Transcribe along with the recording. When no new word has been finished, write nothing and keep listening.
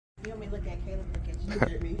You want me to look at Caleb? Look at you. Look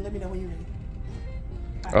at me. Let me know when you're ready.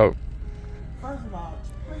 Oh. First of all,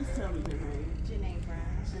 please tell me your name. Janae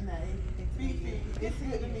Brown. Janae. Fifi. It's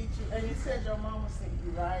good to meet you. And you said your mama sent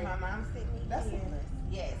you, right? My mom sent me That's here. a blessing.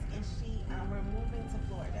 Yes, and we're moving to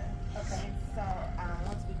Florida. Okay. And so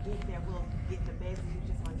once we get there, we'll get the beds. We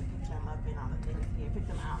just want to pick them up and all the things here. Pick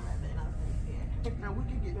them out rather and all the things here. Now we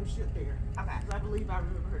can get them shipped there. Okay. I believe I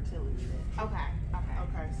remember her telling you that. Okay. Okay.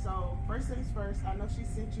 Okay, so first things first, I know she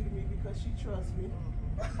sent you to me because she trusts me.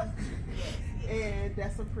 Yes. And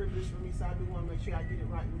that's a privilege for me, so I do want to make sure I get it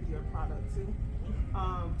right with your product too.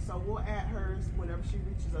 So we'll add hers whenever she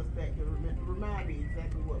reaches us back to remind me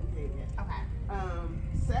exactly what we had. Okay.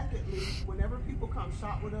 Secondly, whenever people come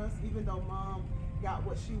shop with us, even though mom got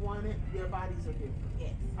what she wanted, their bodies are different.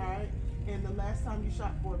 Yes. All right. And the last time you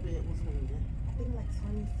shopped for a bed was when? I think like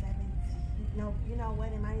 2017. No, you know what?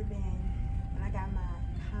 It might have been when I got my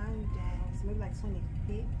condos. Maybe like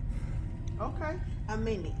 2015. Okay. A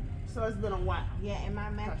minute. So it's been a while. Yeah, and my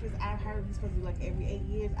mattress, I've heard we're supposed to do like every 8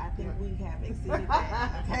 years. I think we have exceeded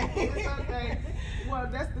that. Okay. It's okay. Well,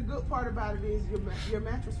 that's the good part about it is your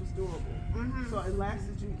mattress was durable. So it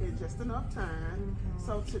lasted you in just enough time.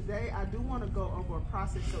 So today I do want to go over a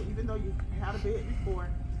process. So even though you had a bed before,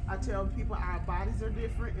 I tell people our bodies are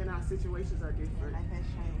different and our situations are different. Life has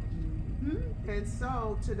changed. And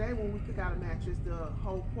so today when we pick out a mattress, the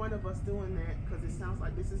whole point of us doing that, because it sounds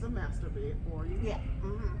like this is a master bed for you. Yeah.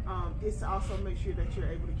 Is to also make sure that you're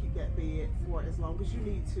able to keep that bed for as long as you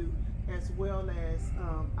need to, as well as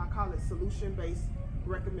I call it solution-based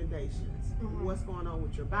recommendations. What's going on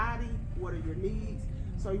with your body? What are your needs?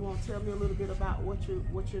 So you want to tell me a little bit about what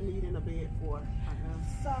you're needing a bed for?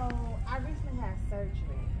 So I recently had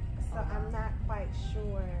surgery, so I'm not quite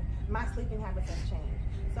sure. My sleeping habits have changed.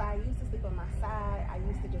 So I used to sleep on my side. I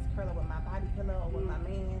used to just curl up with my body pillow or with my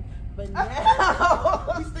man. But now,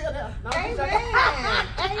 we still there. No, amen.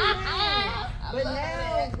 But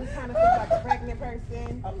now we kind of feel like a pregnant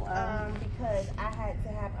person because I had to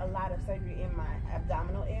have a lot of surgery in my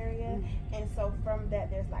abdominal area, and so from that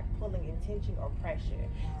there's like pulling and tension or pressure.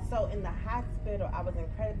 So in the hospital, I was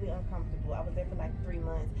incredibly uncomfortable. I was there for like 3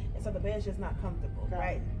 months, and so the bed's just not comfortable,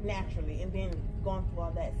 right? Naturally, and then going through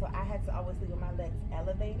all that, so I had to always sleep with my legs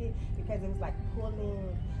elevated because it was like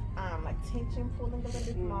pulling. Like tension pulling a little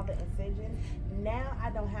bit from all the incisions. Now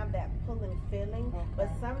I don't have that pulling feeling, but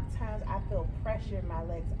sometimes I feel pressure. My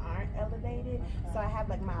legs aren't elevated, so I have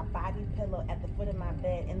like my body pillow at the foot of my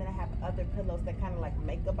bed, and then I have other pillows that kind of like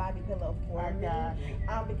make a body pillow for me.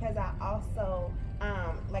 Because I also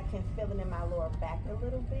like can feel it in my lower back a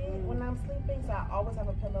little bit when I'm sleeping, so I always have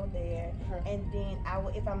a pillow there. And then I will,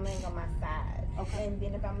 if I'm laying on my side, and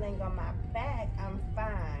then if I'm laying on my back, I'm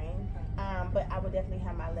fine. But I would definitely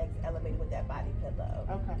have my legs elevated with that body pillow.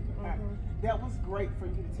 Okay. All right. That was great for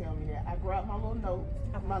you to tell me that. I grabbed my little notes,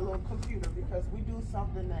 my little computer, because we do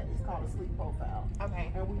something that is called a sleep profile.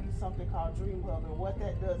 Okay. And we use something called Dream Hub. And what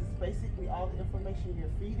that does is basically all the information you're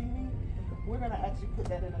feeding me, we're going to actually put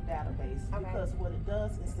that in a database. Because what it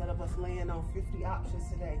does, instead of us laying on 50 options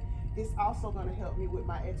today, it's also going to help me with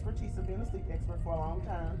my expertise of being a sleep expert for a long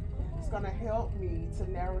time. It's going to help me to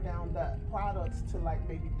narrow down the products to like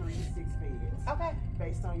maybe 3 to 6 beds.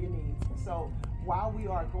 Based on your needs. So while we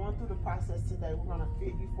are going through the process today, we're going to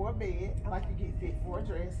fit you for a bed like you get fit for a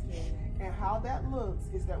dress. And how that looks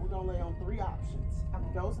is that we're going to lay on 3 options.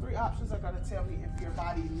 Those 3 options are going to tell me if your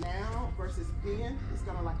body now versus then is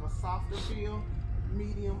going to like a softer feel,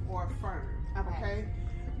 medium, or firm. Okay?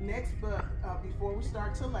 Next, but before we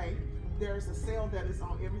start to lay, there's a sale that is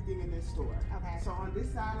on everything in this store. So on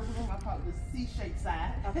this side of the room, I call it the C-shaped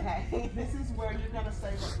side. This is where you're going to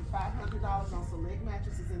save up to $500 on select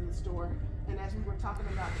mattresses in the store. And as we were talking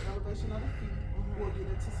about the elevation of the feet, we'll get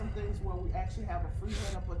into some things where we actually have a free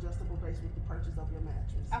head-up adjustable base with the purchase of your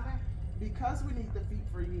mattress. Because we need the feet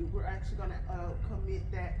for you, we're actually going to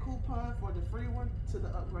commit that coupon for the free one to the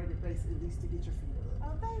upgraded base at least to get your feet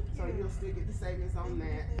up. Thank you. So you'll still get the savings on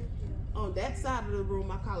that. On that side of the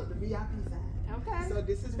room, I call it the VIP side. So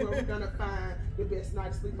this is where we're going to find the best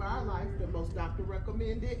night's sleep of our life, the most doctor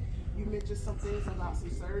recommended. You mentioned some things about some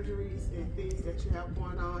surgeries and things that you have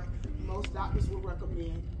going on. Most doctors will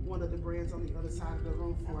recommend one of the brands on the other side of the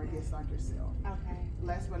room for a guest like yourself.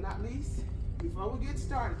 Last but not least, before we get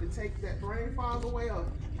started, to take that brain fog away of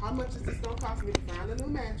how much is this going to cost me to find a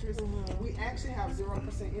new mattress, we actually have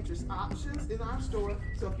 0% interest options in our store.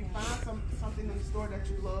 So if you find something in the store that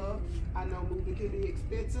you love, I know moving can be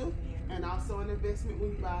expensive, and also an investment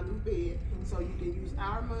when you buy a new bed. So you can use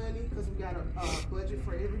our money because we got a budget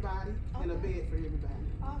for everybody and a bed for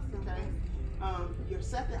everybody. Your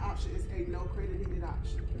second option is a no credit needed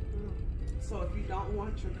option. So if you don't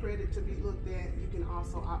want your credit to be looked at, you can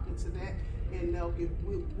also opt into that, and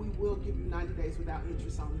we will give you 90 days without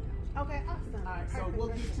interest on that. Okay, awesome. All right, so we'll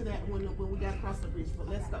get to that when we got across the bridge. But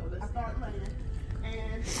let's go. Let's start laying.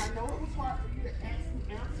 And I know it was hard for you to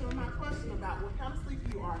answer my question about what kind of sleep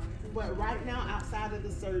you are, but right now, outside of the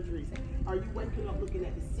surgeries, are you waking up looking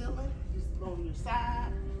at the ceiling? You on your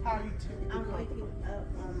side? How are you typically? I'm waking up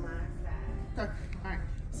on my side. Okay. All right.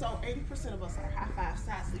 So 80% of us are high five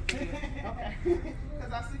side sleeping. Okay.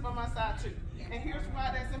 Because I sleep on my side too. And here's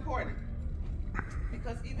why that's important.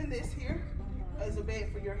 Because even this here is a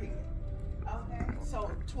bed for your head. Okay.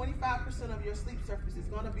 So 25% of your sleep surface is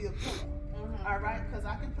going to be a pillow. All right, because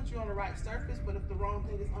I can put you on the right surface, but if the wrong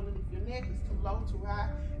thing is underneath your neck, it's too low, too high,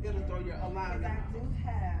 it'll throw your alignment. Because I do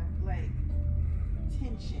have like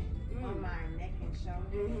tension on my neck and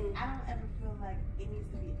shoulder. I don't ever feel like it needs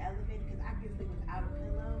to be elevated because I can sleep without a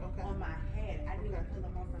pillow on my head. I need a pillow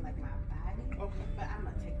more for like my body. Okay. But I'm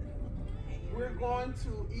gonna take the pillow from my head. We're going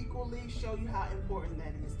to equally show you how important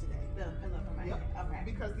that is today. The pillow from my head. Okay.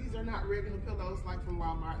 Because these are not regular pillows like from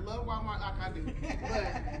Walmart. Love Walmart like I do.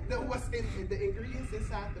 But what's in the ingredients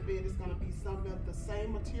inside the bed is going to be some of the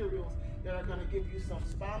same materials that are going to give you some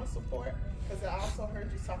spinal support. Because I also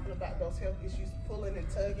heard you talking about those health issues, pulling and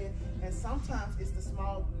tugging. And sometimes it's the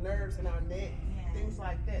small nerves in our neck, things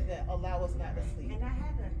like that, that allow us not to sleep. And I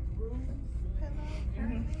had a roof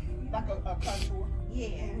pillow, like a contour.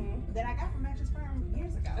 Yeah, that I got from Mattress Firm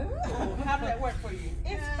years ago. Ooh. How did that work for you?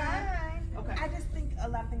 It's fine. Okay. I just think a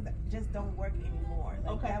lot of things just don't work anymore.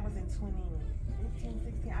 Like that was in 2015,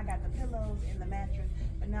 16. I got the pillows and the mattress,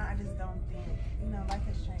 but now I just don't think, life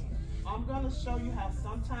has changed. I'm going to show you how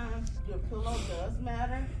sometimes your pillow does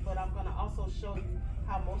matter, but I'm going to also show you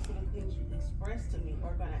how most of the things you express to me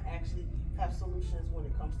are going to actually have solutions when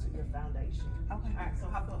it comes to your foundation. Okay. All right, so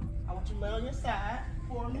hop up. I want you to lay on your side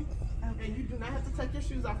for me. Okay. And you do not have to take your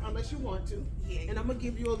shoes off unless you want to. Yeah. And I'm going to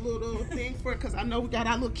give you a little thing for it because I know we got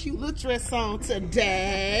our little cute little dress on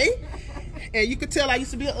today. And you could tell I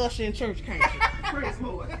used to be an usher in church, can't you? Praise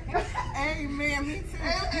Lord. Amen. Me too.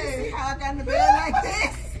 Hey. You see how I got in the bed like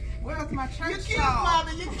this? Where's my church You're cute, shawl?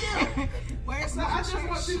 Mama. You're cute. Where's my I just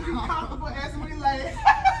want you to be comfortable as we lay.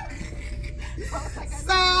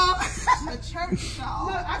 So, the church shawl.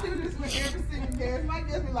 Look, I do this with every single guest. My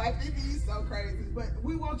guest be like, "This is so crazy," but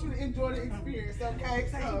we want you to enjoy the experience, okay?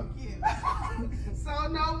 Thank you. So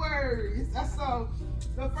no worries. So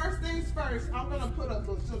the first things first, I'm gonna put up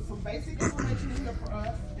some basic information in here for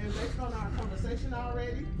us, and based on our conversation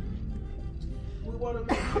already, we want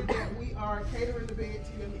to make sure that we are catering the bed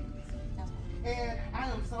to your needs. And I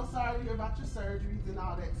am so sorry to hear about your surgeries and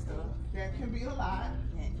all that stuff. That can be a lot.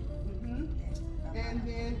 And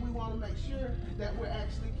then we want to make sure that we're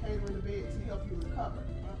actually catering the bed to help you recover.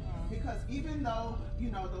 Because even though,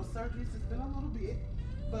 those surgeries has been a little bit,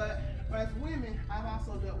 but as women, I've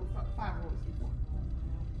also dealt with fibroids before.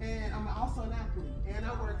 And I'm also an athlete, and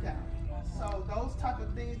I work out. So those type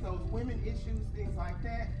of things, those women issues, things like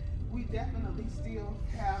that, we definitely still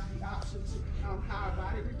have the option to how our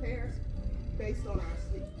body repairs based on our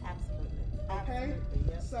sleep. Absolutely. Okay?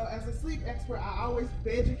 Yes. So as a sleep expert, I always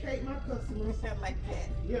educate my customers. Like that.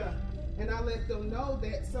 Yeah. And I let them know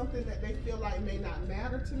that something that they feel like may not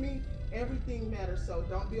matter to me, everything matters. So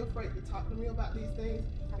don't be afraid to talk to me about these things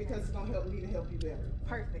because it's going to help me to help you better.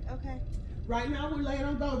 Perfect. Okay. Right now we're laying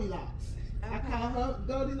on Goldilocks. Okay. I call her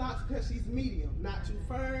Goldilocks because she's medium, not too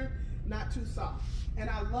firm, not too soft. And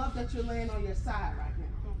I love that you're laying on your side right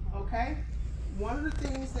now. Okay? One of the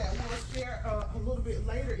things that we'll share a little bit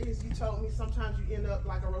later is you told me sometimes you end up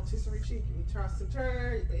like a rotisserie chicken. You toss and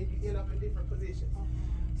turn and you end up in different positions.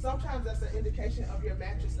 Sometimes that's an indication of your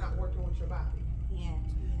mattress not working with your body. Yeah.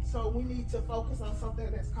 So we need to focus on something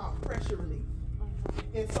that's called pressure relief.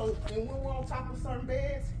 And so when we're on top of certain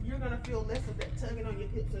beds, you're going to feel less of that tugging on your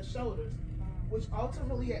hips and shoulders, which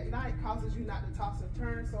ultimately at night causes you not to toss and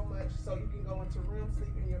turn so much so you can go into REM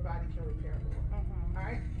sleep and your body can repair more. All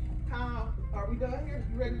right? Are we done here?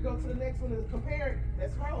 You ready to go to the next one and compare it?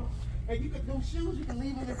 Let's roll. And you can do shoes, you can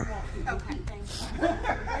leave them if you want to. Okay, thank you.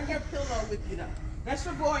 Bring your pillow with you though. That's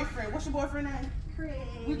your boyfriend. What's your boyfriend name? Chris.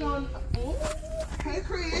 We're going hey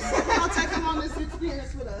Chris, we're going to take him on this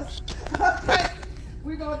experience with us. Okay.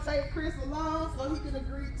 We're going to take Chris along so he can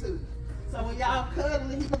agree too. So when y'all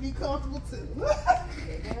cuddling, he can be comfortable too.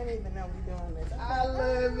 They don't even know we're doing this. I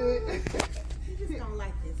love it. You just don't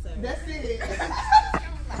like this, sir. That's it.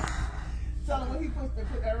 Tell him when he put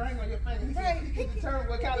that ring on your finger, he can determine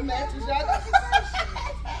what kind of mattress y'all got.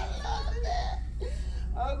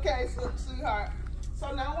 Okay, so sweetheart.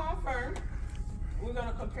 So now we're on firm. We're going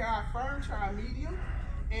to compare our firm to our medium.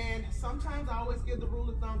 And sometimes I always give the rule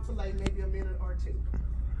of thumb to lay maybe a minute or two.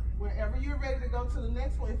 Whenever you're ready to go to the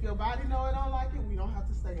next one, if your body know it don't like it, we don't have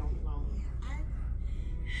to stay on it long.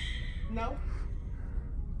 No?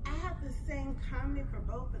 I have the same comment for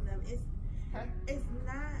both of them. It's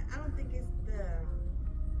not, I don't think it's the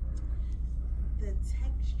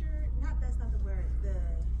texture, that's not the word,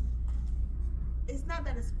 it's not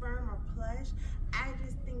that it's firm or plush. I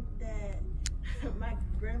just think that my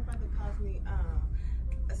grandfather calls me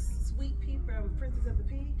a sweet pea from Princess of the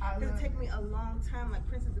Pea. It'll take me a long time, like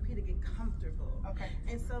Princess of the Pea, to get comfortable. Okay.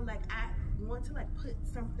 And so like I want to like put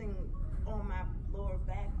something on my lower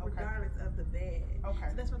back regardless of the bed. Okay.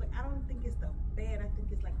 So that's why like I don't think it's the bed, I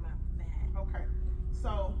think it's like my back. Okay.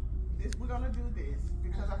 So we're gonna do this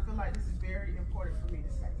because I feel like this is very important for me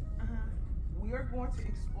to say. We are going to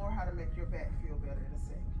explore how to make your back feel better in a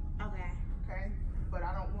second. Okay. Okay? But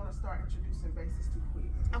I don't want to start introducing bases too quick.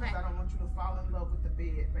 Because Okay. I don't want you to fall in love with the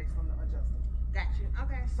bed based on the adjustment. Got you.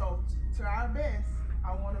 Okay. So to our best,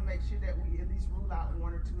 I want to make sure that we at least rule out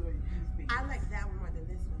one or two of these beats. I like that one more than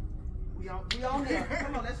this one. We on there.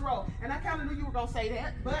 Come on, let's roll. And I kind of knew you were going to say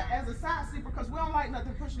that. But as a side sleeper, because we don't like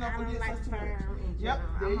nothing pushing up against us too much. Yep,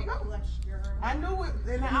 there you go. I knew it.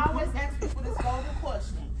 And I always ask people this golden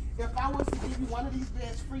question. If I was to give you one of these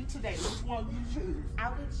beds free today, which one would you choose? I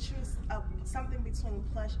would choose something between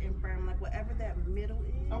plush and firm, like whatever that middle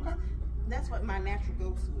is. Okay. That's what my natural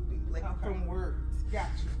go-to would be, like from words.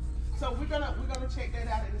 Gotcha. So we're gonna check that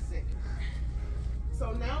out in a second.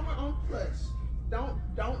 So now we're on plush.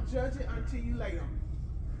 Don't judge it until you lay on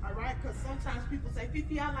it. All right? Because sometimes people say,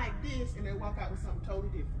 Fifi, I like this, and they walk out with something totally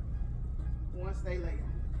different once they lay on it.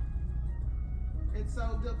 And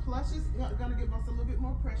so the plush is going to give us a little bit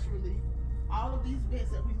more pressure relief. All of these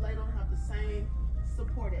beds that we laid on have the same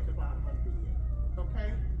support at the bottom of the bed.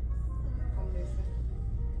 Okay? I'm listening.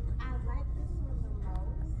 I like this one the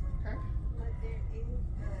most. Okay? But there is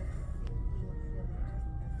a sinking feeling.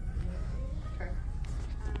 Okay.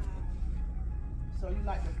 So you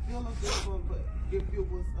like the feel of this one, but if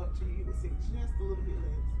it was up to you, it would sink just a little bit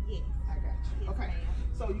less. Yes. I got you. Yes, Okay.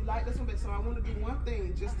 So you like this one, but so I want to do one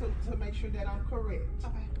thing just to make sure that I'm correct.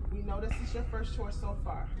 Okay. We know this is your first choice so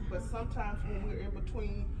far, but sometimes when we're in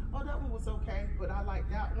between, oh, that one was okay, but I like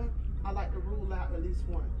that one, I like to rule out at least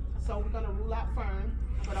one. So we're going to rule out firm,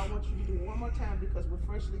 but I want you to do one more time because we're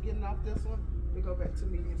freshly getting off this one. We go back to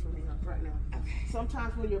medium for me right now. Okay.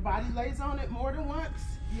 Sometimes when your body lays on it more than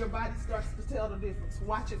once, your body starts to tell the difference.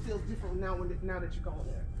 Watch it feels different now that you're going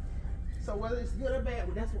there. So whether it's good or bad,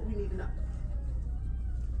 well, that's what we need to know.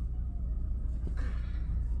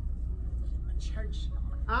 Church.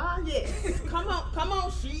 Ah, yes. Come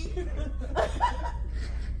on, she.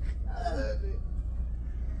 I love it.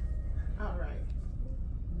 All right.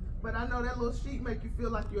 But I know that little sheet make you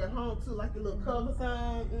feel like you're at home too, like your little covers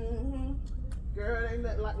on. Girl, it ain't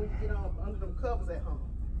nothing like when you get on under them covers at home.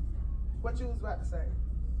 What you was about to say?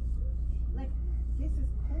 Like, this is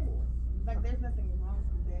cool. Like, there's nothing wrong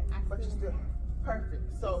with that. But you still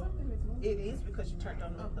perfect. So it is because you turned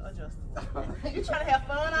on the adjustable. You're trying to have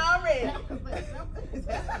fun already.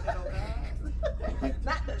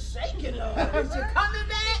 Not the shaking of it. You're coming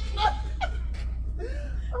back.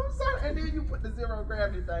 I'm sorry. And then you put the zero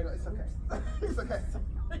gravity thing on. It's okay. It's okay.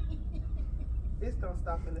 It's gonna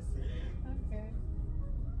stop in a second. Okay.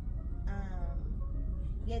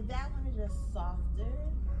 Yeah, that one is just softer.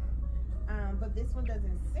 But this one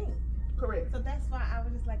doesn't sink. Correct. So that's why I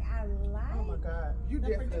was just like, I like. Oh my God, you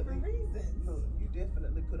them definitely. for different reasons. Look, you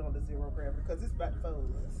definitely put on the zero gravity because it's about to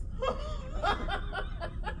fold us.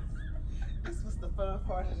 This was the fun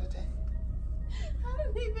part of the day. I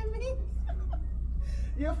didn't even mean to.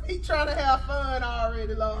 Your feet trying to have fun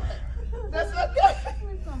already, Lord. That's okay.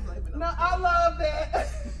 No, I love that.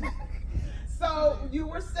 So you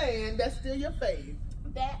were saying that's still your fave.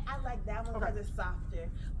 That I like that one because it's softer,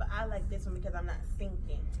 but I like this one because I'm not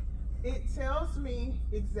sinking. It tells me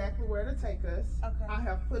exactly where to take us. Okay. I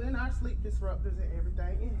have put in our sleep disruptors and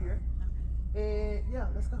everything in here. And yeah,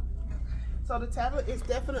 let's go. So the tablet is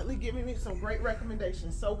definitely giving me some great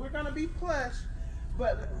recommendations. So we're gonna be plush,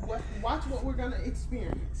 but watch what we're gonna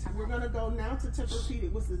experience. We're gonna go now to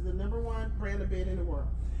Tempur-Pedic, which is the #1 brand of bed in the world.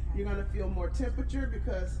 You're gonna feel more temperature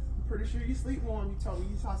because I'm pretty sure you sleep warm. You told me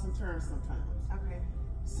you toss and turn sometimes. Okay.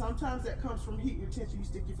 Sometimes that comes from heat retention. You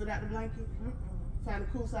stick your foot out the blanket, find the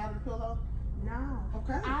cool side of the pillow. No.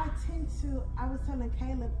 Okay. I was telling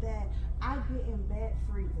Caleb that I get in bed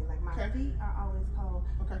freezing. Like my feet are always cold.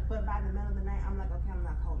 Okay. But by the middle of the night, I'm like, okay, I'm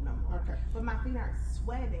not cold no more. Okay. But my feet aren't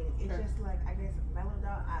sweating. It's just like, I guess, mellowed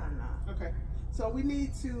out. I don't know. Okay. So we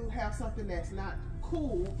need to have something that's not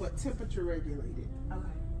cool, but temperature regulated.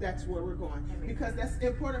 Okay. that's where we're going. Because that's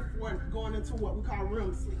important for going into what we call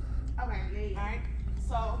REM sleep. Okay, All right?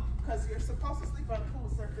 So, because you're supposed to sleep on a cool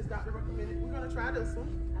surface, doctor recommended, we're going to try this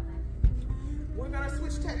one. We're going to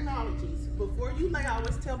switch technologies. Before you lay, I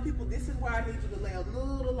always tell people this is where I need you to lay a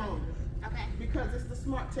little longer. Okay. Because it's the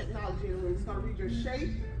smart technology in the room. It's going to read your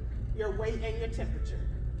shape, your weight, and your temperature.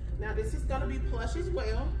 Now, this is going to be plush as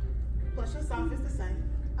well. Plush and soft is the same.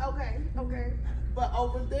 Okay, okay. But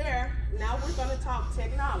over there, now we're going to talk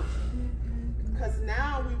technology. Because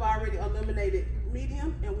now we've already eliminated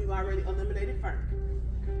medium and we've already eliminated firm.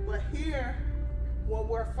 But here, when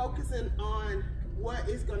we're focusing on what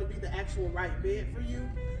is going to be the actual right bed for you,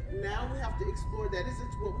 now we have to explore that. This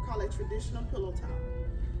is what we call a traditional pillow top.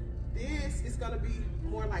 This is going to be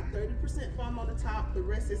more like 30% foam on the top. The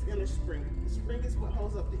rest is inner spring. The spring is what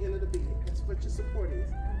holds up the end of the bed. That's what your support is.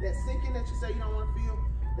 That sinking that you say you don't want to feel,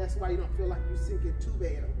 that's why you don't feel like you're sinking too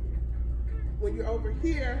bad. When you're over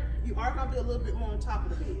here, you are going to be a little bit more on top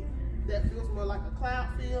of the bed. That feels more like a cloud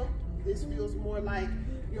feel. This feels more like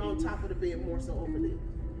you're on top of the bed more so over there.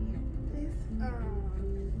 This,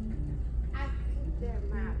 I think that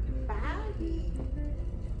my body,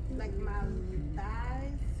 like my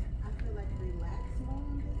thighs, I feel like relax more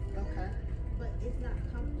on this. Okay. But it's not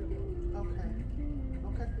comfortable. Okay.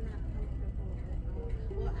 Okay. It's not comfortable at all.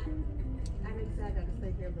 Well, I know you said I got to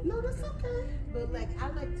stay here a little No, bit. that's okay. But like, I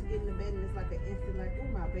like to get in the bed and it's like an instant, like, oh,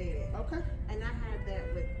 my bed. Okay. And I had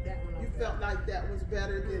that with that one. You felt like that was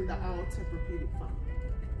better than the all Tempur-Pedic foam.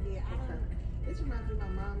 Yeah, I don't. This reminds me of my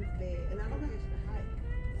mom's bed, and I don't catch the height.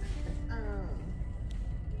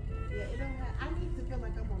 Yeah, it don't have. I need to feel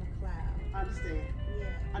like I'm on a cloud. I understand.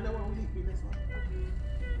 Yeah. I know where we need to be this one.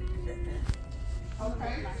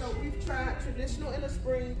 Okay, so we've tried traditional inner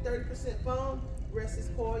spring, 30% foam, rest is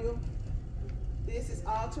coil. This is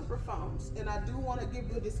all Tempur foams. And I do want to give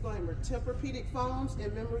you a disclaimer. Tempur-Pedic foams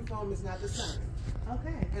and memory foam is not the same.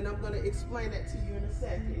 Okay. And I'm going to explain that to you in a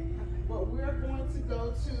second. Okay. But we're going to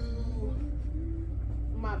go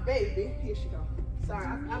to my baby. Here she goes. Sorry,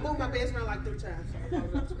 I moved my beds around like 3 times.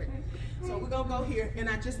 So we're going to go here, and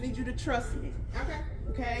I just need you to trust me. Okay.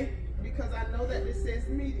 Okay? Because I know that this says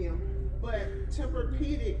medium, but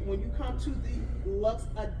Tempur-Pedic, when you come to the Luxe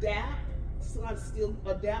Adapt, it's going to still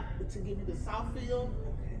adapt to give you the soft feel.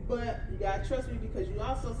 But you got to trust me because you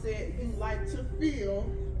also said you like to feel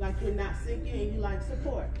like you're not sinking and you like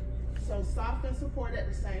support. So soft and support at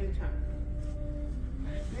the same time.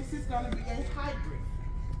 This is going to be a hybrid.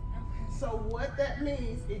 So what that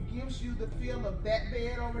means, it gives you the feel of that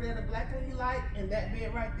bed over there, the black one you like, and that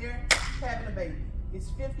bed right there, having a baby. It's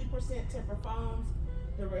 50% Tempur foams,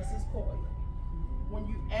 the rest is coil. When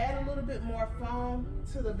you add a little bit more foam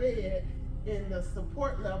to the bed in the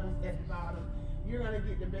support levels at the bottom, you're going to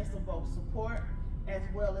get the best of both support as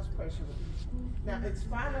well as pressure relief. Now, it's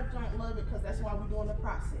fine if you don't love it because that's why we're doing the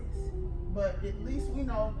process. But at least we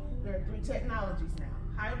know there are 3 technologies now.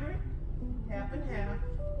 Hybrid, half and half,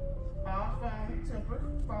 all foam, Tempur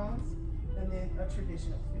foams, and then a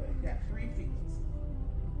traditional feel. You got 3 feels.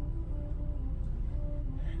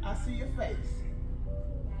 I see your face.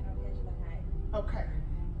 I don't catch the height. Okay.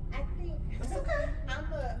 I think That's okay.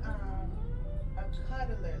 I'm a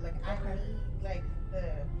cuddler. Like I need like the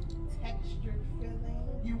textured feeling.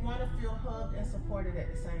 You want to feel hugged and supported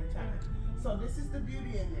at the same time. So this is the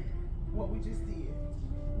beauty in it, what we just did.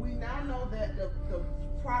 We now know that the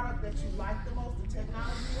product that you like the most, the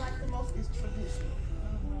technology you like the most is traditional.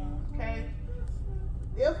 Okay?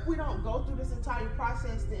 If we don't go through this entire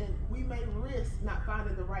process, then we may risk not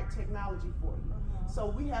finding the right technology for you. So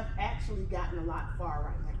we have actually gotten a lot far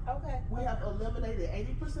right now. Okay. We have eliminated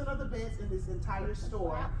 80% of the beds in this entire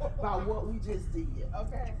store by what we just did.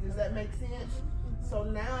 Okay. Does that make sense? So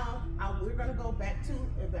now we're going to go back to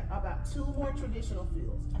about 2 more traditional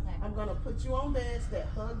feels. Okay. I'm going to put you on beds that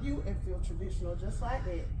hug you and feel traditional just like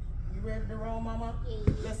that. You ready to roll, Mama?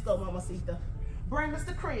 Yeah. Let's go, Mamacita. Bring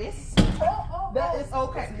Mr. Chris. Oh, That is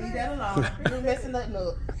okay. Leave that alone. You're messing nothing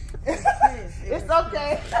up. It's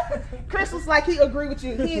okay. Chris was like he agreed with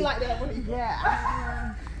you. He ain't like that when he.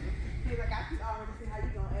 Yeah. He's like, I can already see how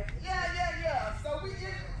you gonna act. Yeah. So we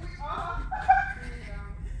are.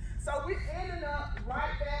 So we ended up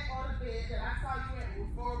right back on the bed that I saw you at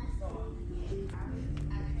before we started.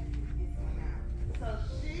 So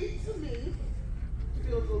she, to me,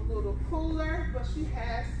 feels a little cooler, but she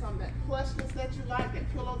has some of that plushness that you like,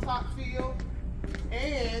 that pillow top feel.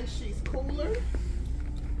 And she's cooler.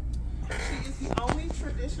 She is the only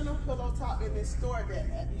traditional pillow top in this store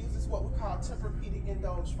that uses what we call Tempur-Pedic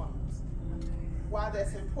Indulge foams. Why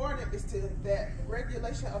that's important is to that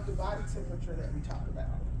regulation of the body temperature that we talked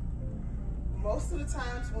about. most of the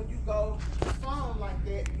times when you go foam like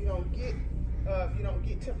that, you don't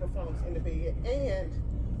get temper foams in the bed and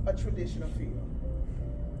a traditional feel.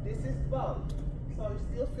 This is both. So you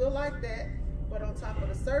still feel like that, but on top of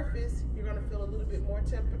the surface, you're gonna feel a little bit more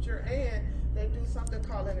temperature, and they do something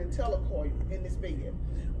called an IntelliCoil in this bed.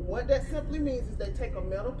 What that simply means is they take a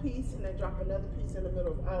metal piece and they drop another piece in the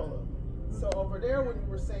middle of all of them. So over there, when you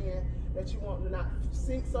were saying that you want to not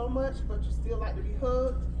sink so much, but you still like to be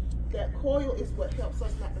hugged, that coil is what helps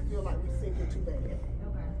us not to feel like we're sinking too bad.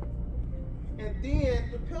 Okay. And then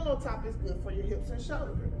the pillow top is good for your hips and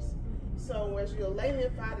shoulders. So as you're laying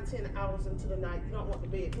 5 to 10 hours into the night, you don't want the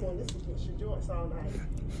bed doing this against your joints all night,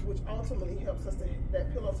 which ultimately helps us to,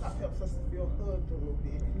 that pillow top helps us to feel hugged a little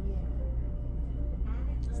bit. Yeah.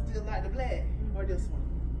 Still like the black or this one?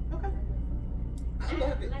 Okay. I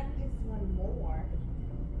love it. I like this one more.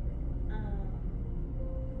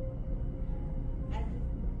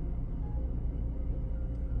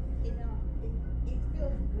 It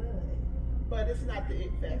feels good. But it's not the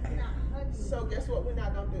it factor. It's not hugging. So guess what we're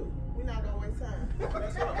not gonna do? We're not gonna waste time.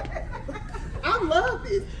 That's right. I love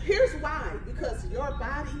this. Here's why. Because your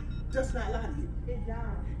body does not lie to you. It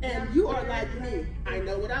don't. And you are like me. I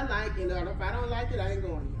know what I like, and if I don't like it, I ain't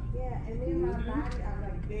going to. Yeah, and me and my body are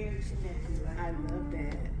like very connected. Like, I love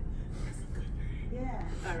that. That's a good thing.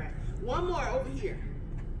 Yeah. All right. One more over here.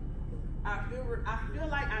 I feel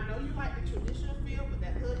like I know you like the traditional feel, but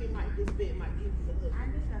that hugging this bed might give you the hug. I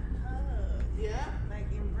need a hug. Yeah.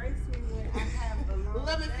 Like embrace me when I have a long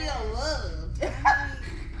Let me day. feel loved.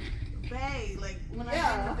 Babe, like when I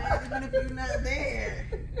get in the bed, even if you're not there,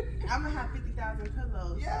 I'm gonna have 50,000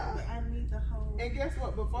 pillows. Yeah. But I need the whole. And guess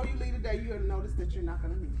what? Before you leave today, you'll notice that you're not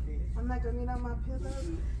gonna need this. I'm not gonna need on my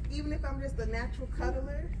pillows, even if I'm just a natural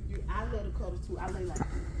cuddler. I love to cuddle too. I lay like.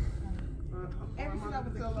 Ever since I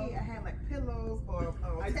was a kid, I had like pillows or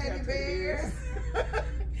I teddy bears.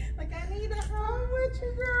 Like I need a home with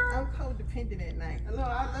you, girl. I'm codependent at night. No,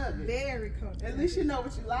 I love it. Very codependent. At least you know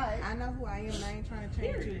what you like. I know who I am, and I ain't trying to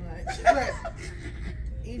change too much. But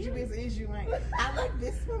is you ain't. I like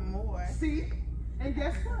this one more. See? And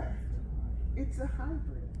guess what? It's a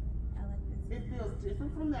hybrid. I like this. It feels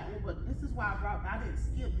different from that one, but this is why I didn't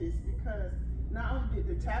skip this, because not only did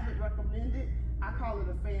the tablet recommend it, I call it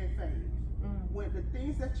a fan fave. When the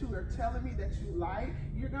things that you are telling me that you like,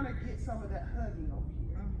 you're gonna get some of that hugging over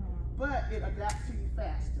here. But it adapts to you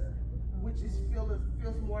faster, which is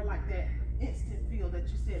feels more like that instant feel that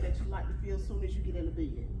you said that you like to feel as soon as you get in the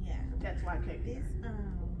bed. Yeah. That's why I came This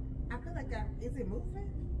I feel like is it moving?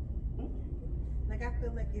 Like I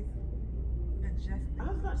feel like it's adjusting. I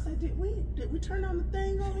was about to say, did we turn on the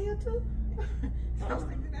thing over here too? I was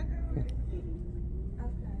like, did I do it?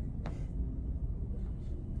 Okay.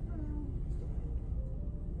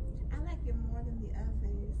 I like it more than the others.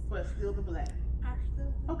 But still the black. I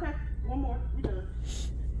still. Okay, one more. We done.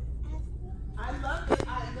 I love it.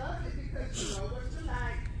 I love it because you know what you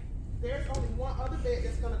like. There's only one other bed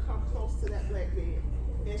that's gonna come close to that black bed,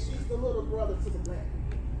 and she's the little brother to the black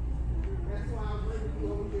bed. That's why I'm bringing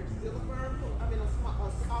you over here. Still a firm,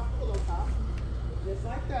 a soft pillow top, just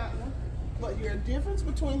like that one. But your difference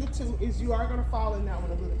between the two is you are gonna fall in that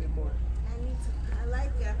one a little bit more. I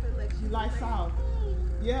like it. I feel like You like soft.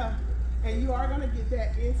 Yeah. And you are going to get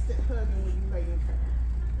that instant hugging when you lay in her.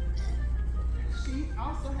 She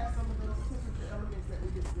also has some of those temperature elements that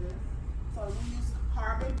we discussed. So we use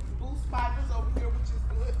carbon boost fibers over here, which is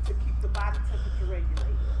good to keep the body temperature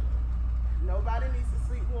regulated. Nobody needs to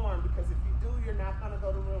sleep warm, because if you do, you're not going to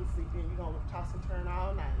go to room sleeping. You're going to toss and turn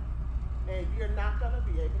all night. And you're not going to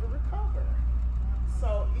be able to recover.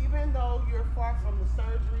 So even though you're far from the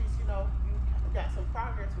surgeries, you know, you got some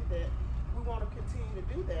progress with that, we want to continue to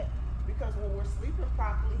do that. Because when we're sleeping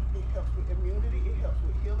properly, it helps with immunity, it helps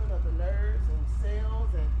with healing of the nerves and cells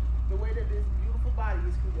and the way that this beautiful body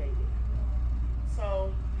is created.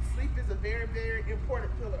 So sleep is a very, very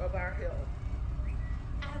important pillar of our health.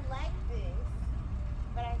 I like this,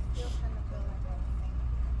 but I still kind of feel like I'm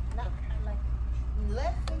thinking. Not, I like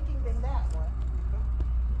less thinking than that one.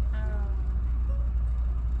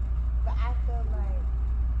 But I feel like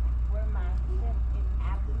where my hip and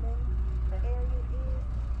abdomen area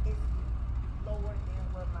is lower than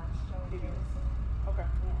where my shoulder is. Okay.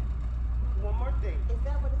 Yeah. One more thing. Is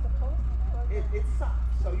that what it's supposed to do? It's soft,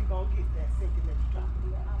 so you're going to get that sinking that you're talking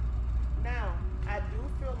about. Yeah. Now, I do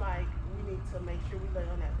feel like we need to make sure we lay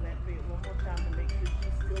on that black bed one more time to make sure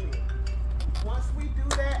she's still in. Once we do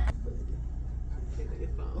that,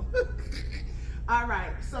 all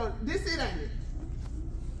right, so this it ain't it.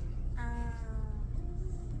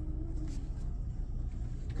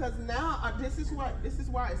 Because now this is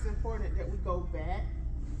why it's important that we go back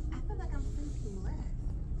feel like I'm sleeping less.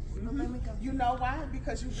 But let me go. You know why?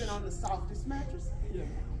 Because you've been on the softest mattress. Yeah.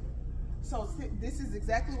 So this is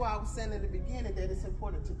exactly why I was saying at the beginning that it's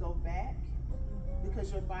important to go back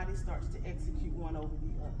because your body starts to execute one over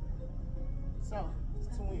the other. So,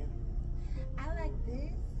 it's to win. I like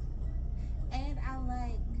this, and I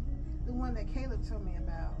like the one that Caleb told me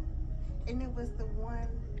about. And it was the one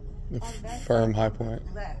on that Firm High Point.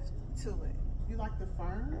 Left to it. You like the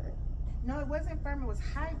Firm? No, it wasn't Firm. It was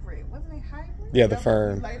hybrid. Wasn't it hybrid? Yeah, the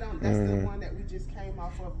Firm. That's the one that we just came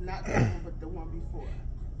off of. Not that one, but the one before.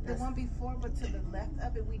 The one before, but to the left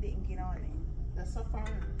of it, we didn't get on it. That's a Firm.